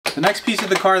The next piece of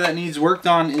the car that needs worked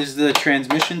on is the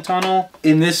transmission tunnel.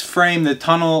 In this frame, the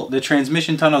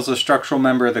transmission tunnel is a structural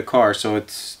member of the car, so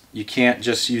you can't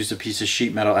just use a piece of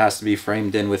sheet metal. It has to be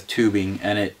framed in with tubing,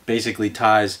 and it basically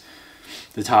ties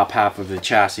the top half of the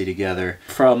chassis together.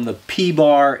 From the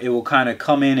P-bar, it will kind of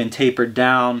come in and taper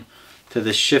down to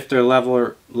the shifter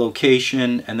level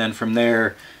location, and then from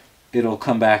there, it'll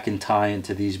come back and tie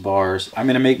into these bars. I'm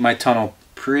gonna make my tunnel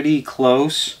pretty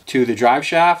close to the drive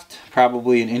shaft,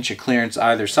 probably an inch of clearance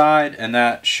either side, and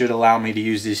that should allow me to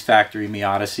use these factory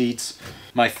Miata seats.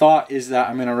 My thought is that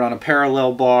I'm gonna run a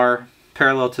parallel bar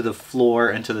parallel to the floor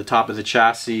and to the top of the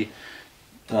chassis,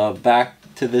 back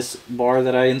to this bar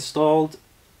that I installed,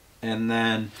 and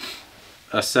then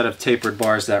a set of tapered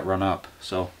bars that run up.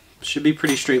 So it should be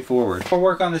pretty straightforward. For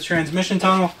work on the transmission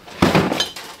tunnel,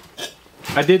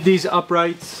 I did these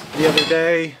uprights the other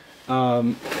day,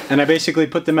 and I basically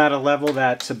put them at a level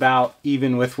that's about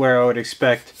even with where I would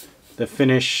expect the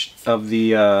finish of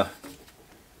the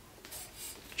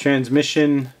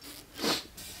transmission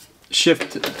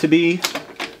shift to be.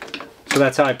 So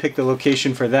that's how I picked the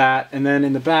location for that. And then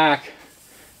in the back,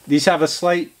 these have a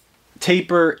slight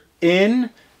taper in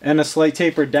and a slight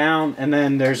taper down, and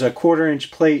then there's a 1/4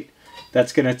 inch plate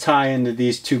that's going to tie into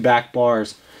these two back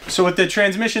bars. So with the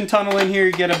transmission tunnel in here,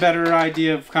 you get a better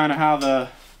idea of kind of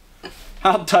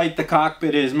how tight the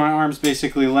cockpit is. My arm's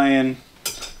basically laying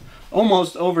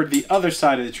almost over the other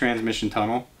side of the transmission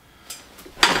tunnel,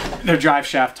 the drive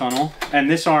shaft tunnel, and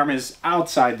this arm is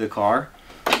outside the car.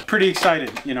 Pretty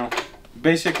excited, you know.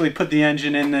 Basically put the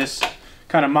engine in this,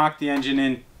 kind of mocked the engine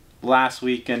in last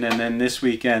weekend, and then this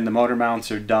weekend the motor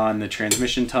mounts are done. The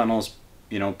transmission tunnel's,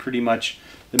 you know, pretty much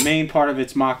the main part of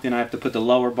it's mocked in. I have to put the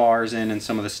lower bars in and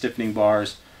some of the stiffening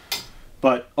bars,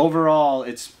 but overall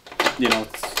it's, you know,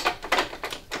 it's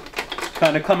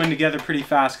kind of coming together pretty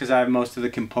fast because I have most of the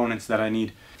components that I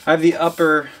need. I have the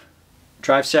upper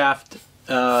drive shaft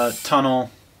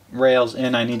tunnel rails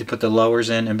in. I need to put the lowers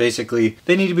in, and basically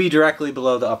they need to be directly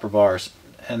below the upper bars,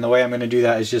 and the way I'm going to do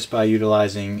that is just by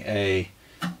utilizing a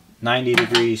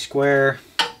 90-degree square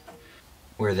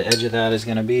where the edge of that is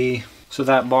going to be. So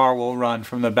that bar will run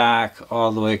from the back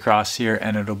all the way across here,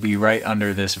 and it'll be right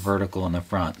under this vertical in the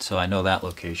front, so I know that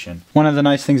location. One of the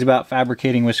nice things about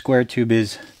fabricating with square tube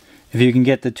is if you can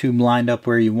get the tube lined up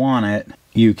where you want it,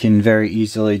 you can very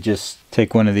easily just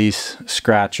take one of these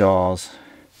scratch-alls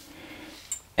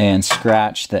and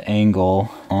scratch the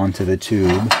angle onto the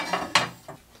tube.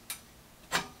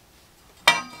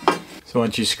 So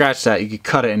once you scratch that, you can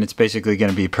cut it, and it's basically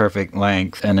going to be perfect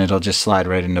length, and it'll just slide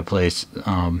right into place.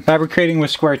 Fabricating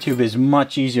with square tube is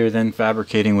much easier than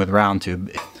fabricating with round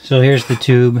tube. So here's the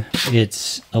tube.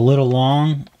 It's a little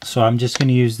long, so I'm just going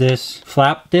to use this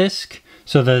flap disc.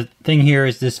 So the thing here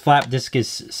is this flap disc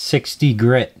is 60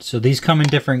 grit. So these come in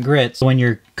different grits. When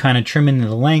you're kind of trimming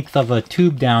the length of a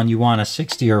tube down, you want a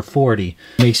 60 or 40.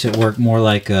 Makes it work more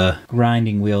like a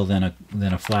grinding wheel than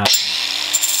a flap.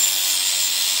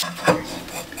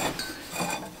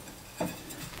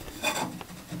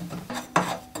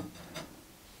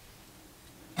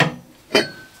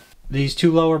 These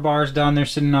two lower bars down there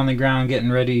sitting on the ground,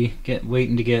 getting ready,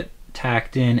 waiting to get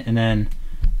tacked in, and then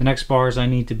the next bars I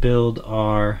need to build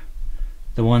are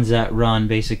the ones that run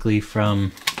basically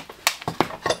from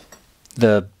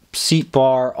the seat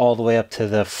bar all the way up to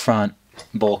the front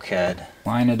bulkhead.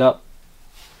 Line it up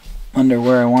under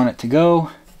where I want it to go.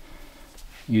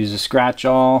 Use a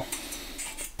scratch-awl.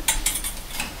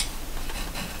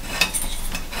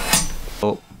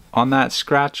 So on that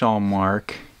scratch-awl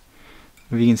mark,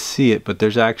 if you can see it, but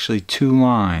there's actually two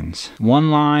lines.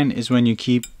 One line is when you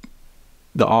keep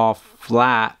the awl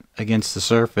flat against the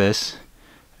surface,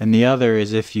 and the other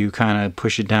is if you kind of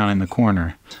push it down in the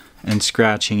corner and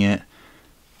scratching it,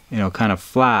 you know, kind of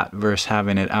flat versus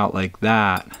having it out like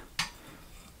that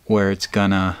where it's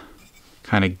gonna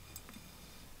kind of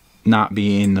not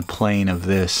be in the plane of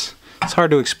this. It's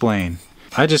hard to explain.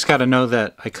 I just got to know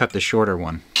that I cut the shorter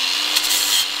one.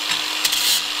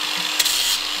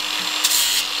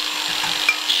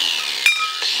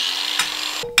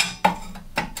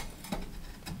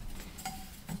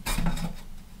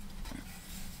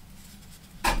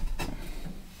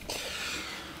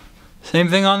 Same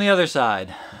thing on the other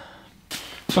side.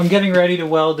 So I'm getting ready to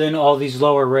weld in all these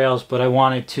lower rails, but I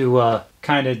wanted to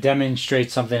kind of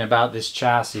demonstrate something about this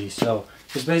chassis. So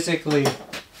it's basically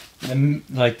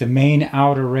like the main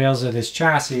outer rails of this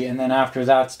chassis, and then after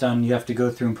that's done, you have to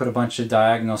go through and put a bunch of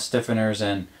diagonal stiffeners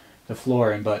and the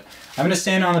flooring. But I'm going to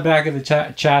stand on the back of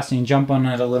the chassis and jump on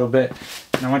it a little bit,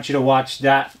 and I want you to watch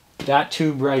that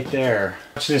tube right there.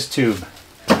 Watch this tube.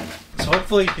 So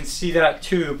hopefully you can see that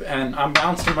tube, and I'm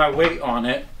bouncing my weight on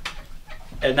it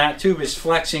and that tube is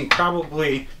flexing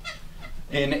probably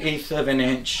an 1/8 of an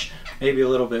inch, maybe a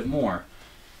little bit more.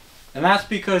 And that's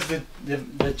because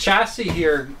the chassis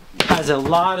here has a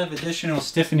lot of additional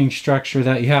stiffening structure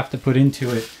that you have to put into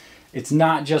it. It's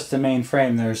not just the main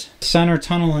frame. There's center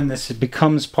tunnel in this. It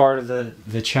becomes part of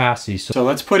the chassis. So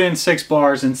let's put in 6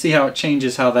 bars and see how it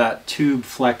changes how that tube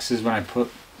flexes when I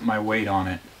put my weight on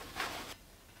it.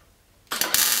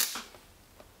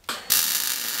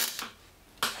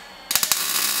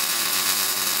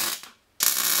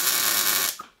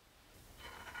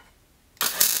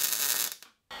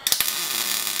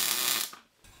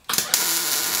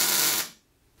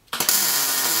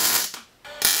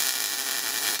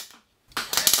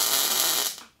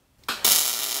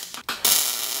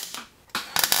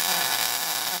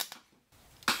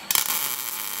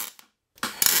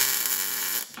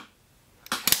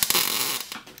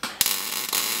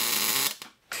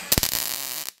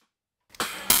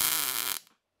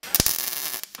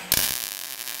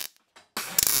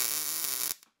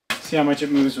 See how much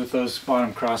it moves with those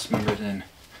bottom cross members in.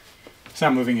 It's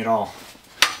not moving at all.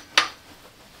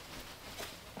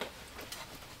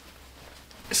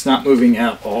 It's not moving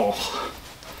at all.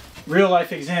 Real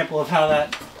life example of how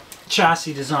that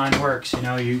chassis design works. You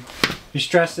know, you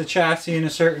stress the chassis in a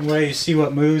certain way, you see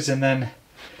what moves, and then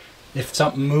if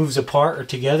something moves apart or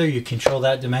together, you control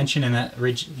that dimension, and that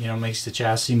rigid, you know, makes the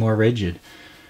chassis more rigid.